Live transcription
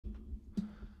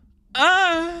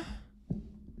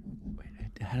Wait,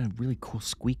 it had a really cool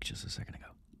squeak just a second ago.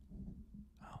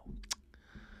 Oh.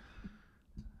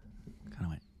 Kind of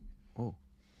went, whoa.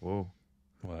 Whoa.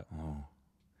 What? Oh.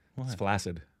 What? It's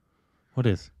flaccid. What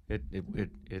is? It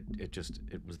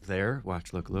was there.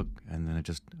 Watch, look, and then it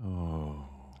just, oh.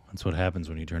 That's what happens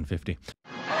when you turn 50.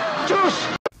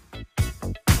 Juice!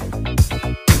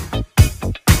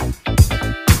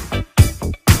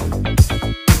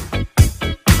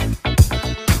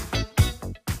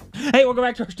 Hey, welcome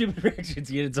back to our stupid reactions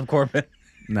units of Corbin.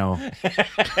 No. You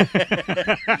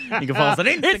can follow us on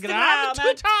Instagram,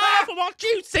 Twitter for more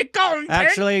juicy content.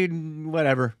 Actually,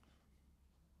 whatever.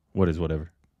 What is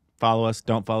whatever? Follow us,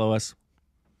 don't follow us.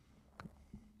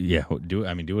 Yeah, do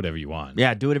whatever you want.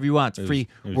 Yeah, do whatever you want. It's free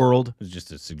world. It was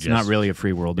just a It's suggestion. not really a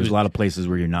free world. There's a lot of places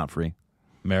where you're not free.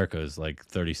 America is like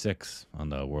 36 on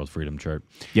the World Freedom Chart.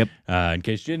 Yep. In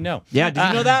case you didn't know. Yeah, did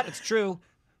you know that? It's true.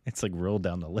 It's like rolled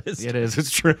down the list. It is. It's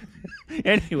true.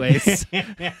 Anyways,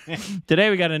 today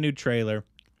we got a new trailer.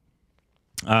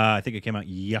 I think it came out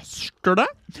yesterday,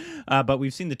 but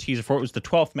we've seen the teaser for it. It was The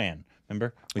 12th Man.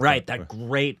 Remember? Right, that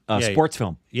great sports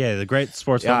film. Yeah, the great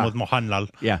sports film with Mohanlal.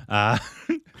 Yeah.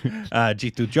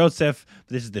 Jeethu Joseph.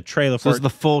 This is the trailer for This is the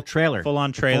full trailer.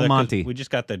 Full-on trailer. Full Monty. We just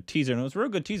got the teaser, and it was a real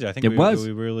good teaser. I think It was.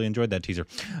 We really enjoyed that teaser.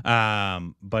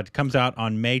 But it comes out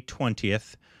on May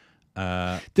 20th.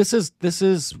 This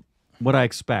is what I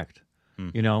expect.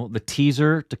 You know, the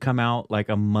teaser to come out like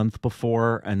a month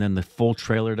before, and then the full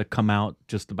trailer to come out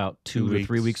just about 2 or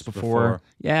 3 weeks before.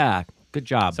 Yeah, good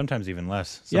job. Sometimes even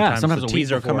less. Sometimes the a week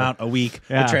teaser before. come out a week.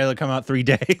 Yeah. The trailer come out 3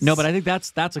 days. No, but I think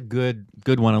that's a good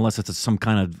one, unless it's some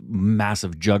kind of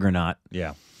massive juggernaut.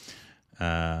 Yeah.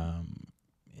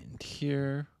 And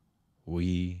here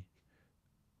we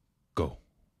go.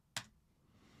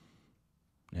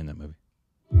 In that movie.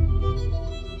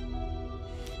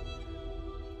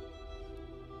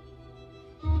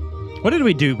 What did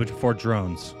we do before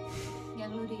drones?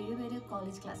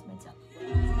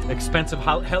 Expensive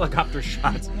helicopter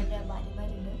shots.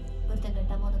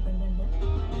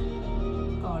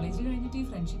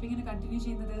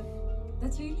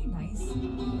 That's really nice.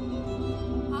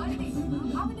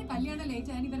 അവന്റെ കല്യാണം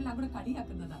late ആയി ഇവരെല്ലാം കൂടെ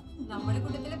കളിയാക്കുന്നതാ. നമ്മുടെ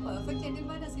കൂട്ടത്തിലെ perfect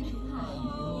gentleman Asin.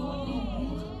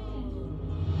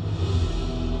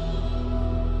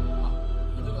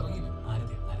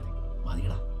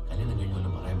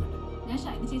 ഞാൻ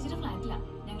ഷൈനി ചേച്ചിയുടെ ഫ്ലാറ്റിലാ.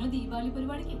 ഞങ്ങൾ ദീപാവലി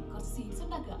പരിപാടിക്ക് കുറച്ച് സീറ്റ്സ്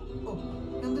ഉണ്ടാക്കുക.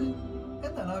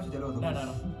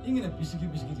 ഇങ്ങനെ പിശുക്കി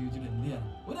ജീവിച്ചിട്ട് എന്തിനാണ്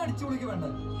ഒരു അടിച്ചുപൊളിക്ക് വേണ്ട.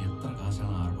 എത്ര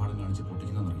കാശാണ് ആർഭാടം കാണിച്ച്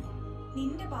പൊട്ടിക്കുന്നറിയോ?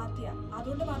 നിന്റെ പാർട്ടിയാ,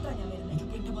 അതുകൊണ്ട് മാത്രമാണ് ഞാൻ വരുന്നത്.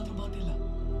 ഇതിപ്പോ എന്റെ മാത്രം പാർട്ടിയല്ല,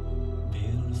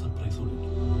 വേറൊരു സർപ്രൈസ് കൂടി.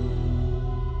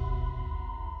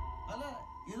 അല്ല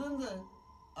ഇതെന്ത്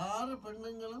 6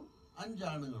 പെണ്ണുങ്ങളും 5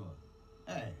 ആണുങ്ങളും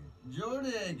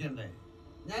ജോഡി അയക്കണ്ടേ?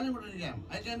 ഞാനിവിടെ ഇരിക്കാം.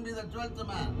 I can be the 12th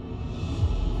man.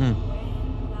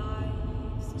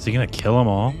 Is he gonna kill them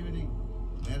all?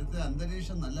 നേരത്തെ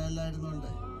അന്തരീക്ഷം നല്ലതല്ലായിരുന്നോണ്ട്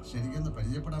ശരിക്കൊന്ന്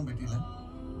പരിചയപ്പെടാൻ പറ്റിയില്ല.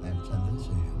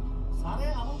 ചന്ദ്രശേഖരൻ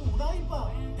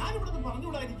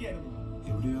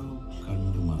എവിടെയോ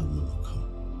കണ്ടു മറന്ന മുഖം.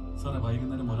 സാറേ,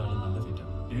 വൈകുന്നേരം ഒരാൾ നല്ല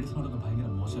ഫിറ്റാണ്. ലേഡീസിനോടൊക്കെ ഭയങ്കര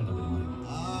മോശമായിട്ട് പെരുമാറി.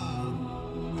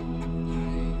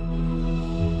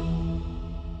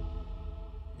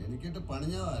 എനിക്കിട്ട്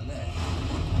പണിഞ്ഞതല്ലേ?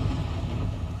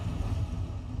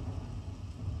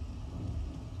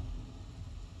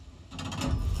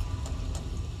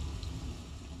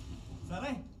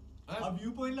 സാറേ, ആ വ്യൂ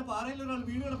പോയിന്റിലെ പാറയിൽ ഒരാൾ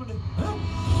വീട് കിടപ്പുണ്ട്.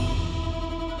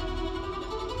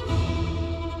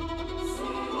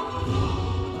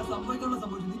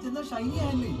 സംഭവിച്ചു. നീ ചെന്നാൽ ഷൈനി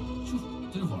ആയല്ലേ?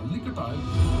 വള്ളിക്കെട്ടായ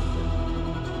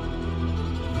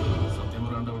സത്യം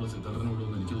പറയാണ്ട് അവള് സിദ്ധാർത്ഥനെ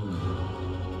വിടുമെന്ന് എനിക്ക് തോന്നുന്നു.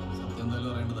 സത്യം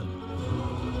എന്തായാലും അറിയേണ്ടതല്ലേ?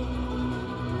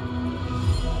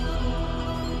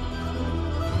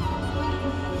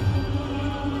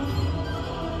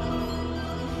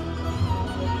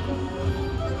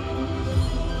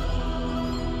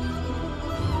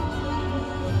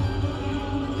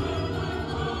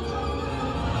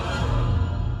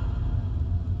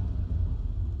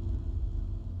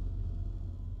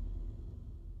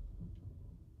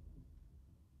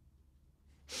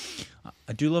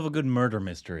 I do love a good murder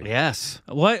mystery. Yes.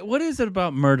 What is it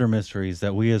about murder mysteries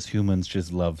that we as humans just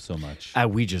love so much?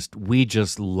 We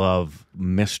just love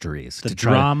mysteries. The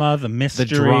drama, the mystery.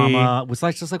 The drama was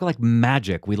just like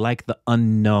magic. We like the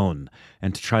unknown and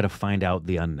to try to find out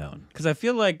the unknown. Because I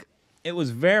feel like it was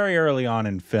very early on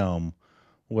in film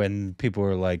when people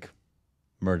were like,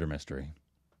 murder mystery.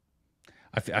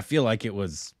 I feel like it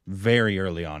was very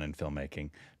early on in filmmaking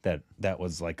that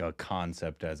was like a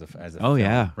concept as a film,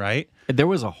 yeah, right? There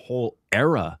was a whole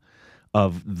era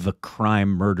of the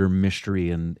crime murder mystery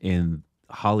in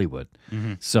Hollywood.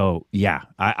 So yeah,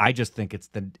 I just think it's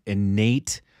the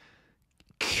innate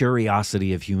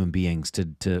curiosity of human beings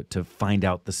to find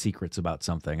out the secrets about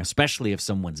something, especially if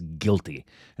someone's guilty,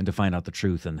 and to find out the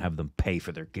truth and have them pay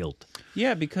for their guilt.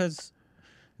 Yeah, because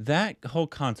that whole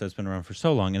concept's been around for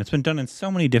so long, and it's been done in so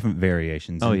many different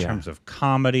variations in terms of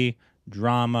comedy,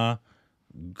 drama,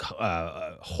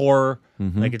 horror.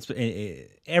 Like it's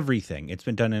everything. It's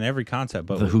been done in every concept.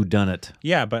 But The whodunit.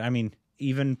 Yeah, but I mean,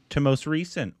 even to most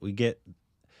recent, we get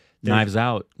Knives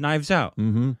Out. Knives Out.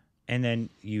 And then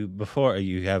you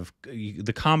have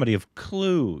the comedy of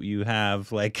Clue. You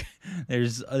have like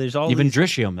there's all Even these,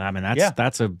 Drishium. I mean,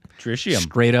 that's a Drishium.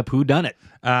 straight up whodunit.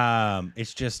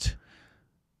 It's just,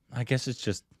 I guess it's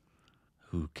just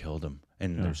who killed him,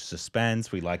 and there's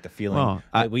suspense. We like the feeling.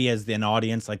 We as an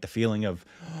audience like the feeling of,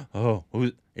 oh,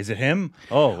 is it him?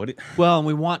 Oh, Well, and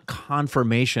we want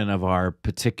confirmation of our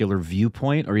particular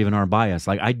viewpoint or even our bias.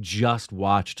 Like I just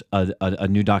watched a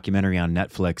new documentary on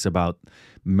Netflix about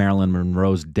Marilyn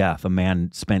Monroe's death. A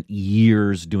man spent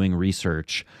years doing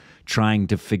research trying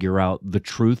to figure out the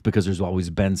truth, because there's always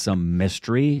been some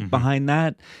mystery behind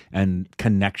that and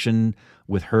connection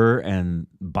with her and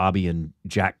Bobby and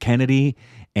Jack Kennedy.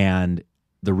 And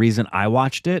the reason I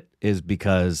watched it is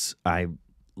because I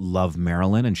love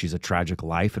Marilyn and she's a tragic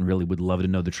life and really would love to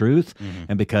know the truth.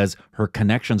 And because her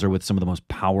connections are with some of the most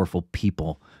powerful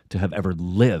people to have ever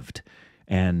lived.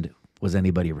 And was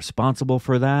anybody responsible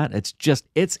for that?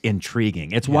 It's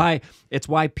intriguing. It's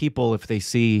why people, if they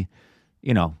see,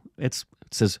 it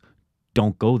says,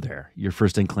 don't go there. Your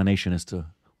first inclination is to,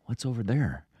 what's over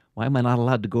there? Why am I not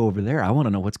allowed to go over there? I want to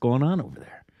know what's going on over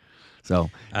there. So,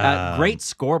 great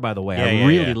score, by the way. I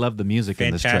really love the music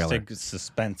in this trailer. Fantastic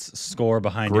suspense score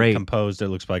behind it, composed, it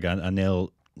looks like Anil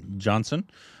Johnson,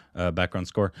 background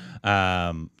score,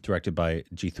 directed by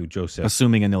Jeethu Joseph.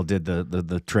 Assuming Anil did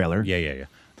the trailer. Yeah.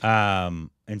 And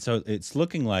so it's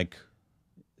looking like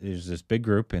there's this big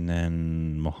group, and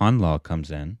then Mohanlal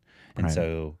comes in, and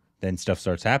so then stuff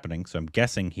starts happening. So I'm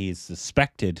guessing he's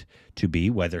suspected to be,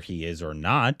 whether he is or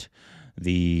not,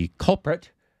 the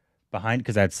culprit behind,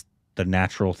 because that's the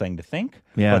natural thing to think.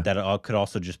 Yeah. But that could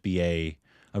also just be a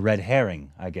red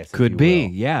herring, I guess. Could be,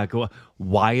 yeah.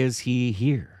 Why is he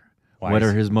here? What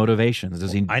are his motivations?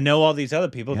 Does he? I know all these other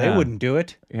people. They wouldn't do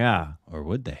it. Yeah. Or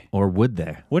would they?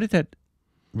 What did that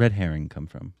red herring come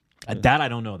from? That I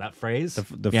don't know. That phrase?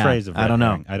 The phrase of red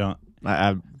herring. I don't.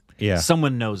 Yeah.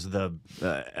 Someone knows the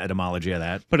etymology of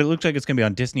that. But it looks like it's going to be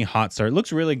on Disney Hotstar. It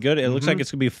looks really good. It looks like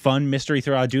it's going to be a fun mystery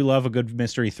thriller. I do love a good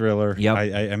mystery thriller. Yep.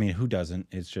 I mean, who doesn't?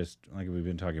 It's just, like we've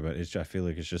been talking about, I feel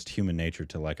like it's just human nature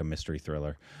to like a mystery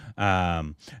thriller.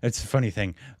 It's a funny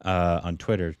thing. On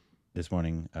Twitter this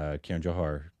morning, Kieran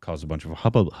Johar caused a bunch of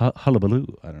hullabaloo.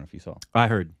 I don't know if you saw. I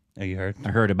heard. Oh, you heard? I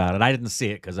heard about it. I didn't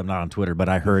see it because I'm not on Twitter, but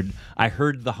I heard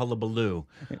the hullabaloo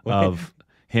of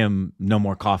him, no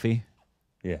more coffee.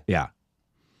 Yeah. Yeah.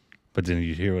 But didn't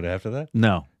you hear what after that?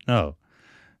 No. No.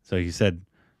 So he said,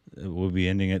 we'll be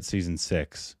ending at season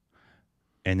 6.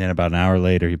 And then about an hour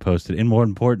later, he posted, in more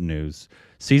important news,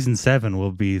 season 7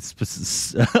 will be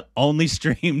only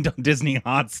streamed on Disney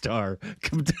Hotstar.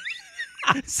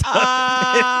 So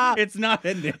it's not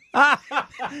ending.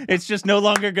 It's just no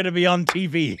longer going to be on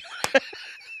TV.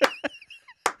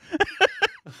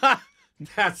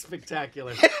 That's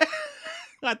spectacular.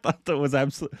 I thought that was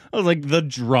absolutely. I was like, the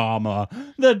drama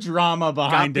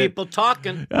behind it. People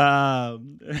talking. Thought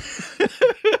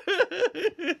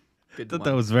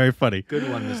that was very funny. Good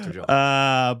one, Mr. Joe.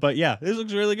 But yeah, this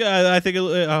looks really good. I think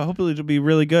hopefully it'll be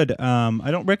really good. I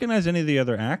don't recognize any of the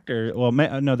other actors. Well,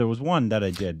 no, there was one that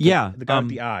I did. Yeah, the guy with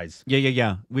the eyes.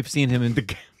 Yeah. We've seen him in the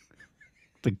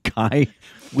guy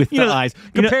with the eyes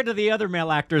compared to the other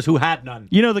male actors who had none.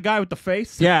 You know the guy with the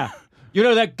face? Yeah. You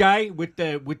know that guy with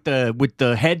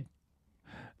the head?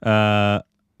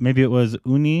 Maybe it was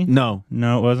Uni. No,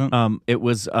 it wasn't. it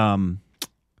was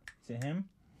Is it him?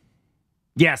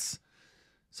 Yes,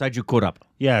 Saiju Korap.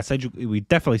 Yeah, Saiju. We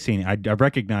definitely seen it. I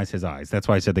recognize his eyes. That's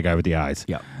why I said the guy with the eyes.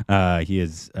 Yeah. He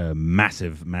is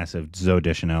massive Zoe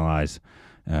Deschanel eyes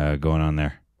going on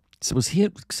there. So was he?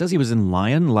 It says he was in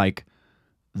Lion, like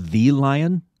the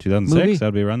Lion. 2006. movie?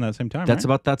 That'd be around that same time. That's right?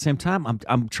 about that same time.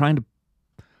 I'm trying to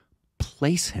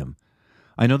place him.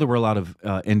 I know there were a lot of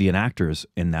Indian actors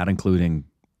in that, including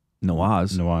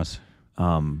Nawaz.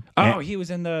 He was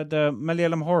in the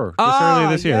Malayalam horror earlier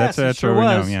this year. Yes, That's sure where we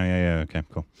know was. him. Yeah. Okay,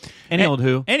 cool. Any old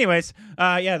who. Anyways,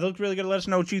 they looked really good. Let us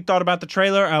know what you thought about the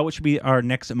trailer, which should be our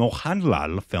next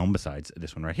Mohanlal film besides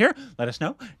this one right here. Let us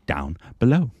know down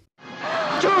below.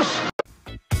 Juice!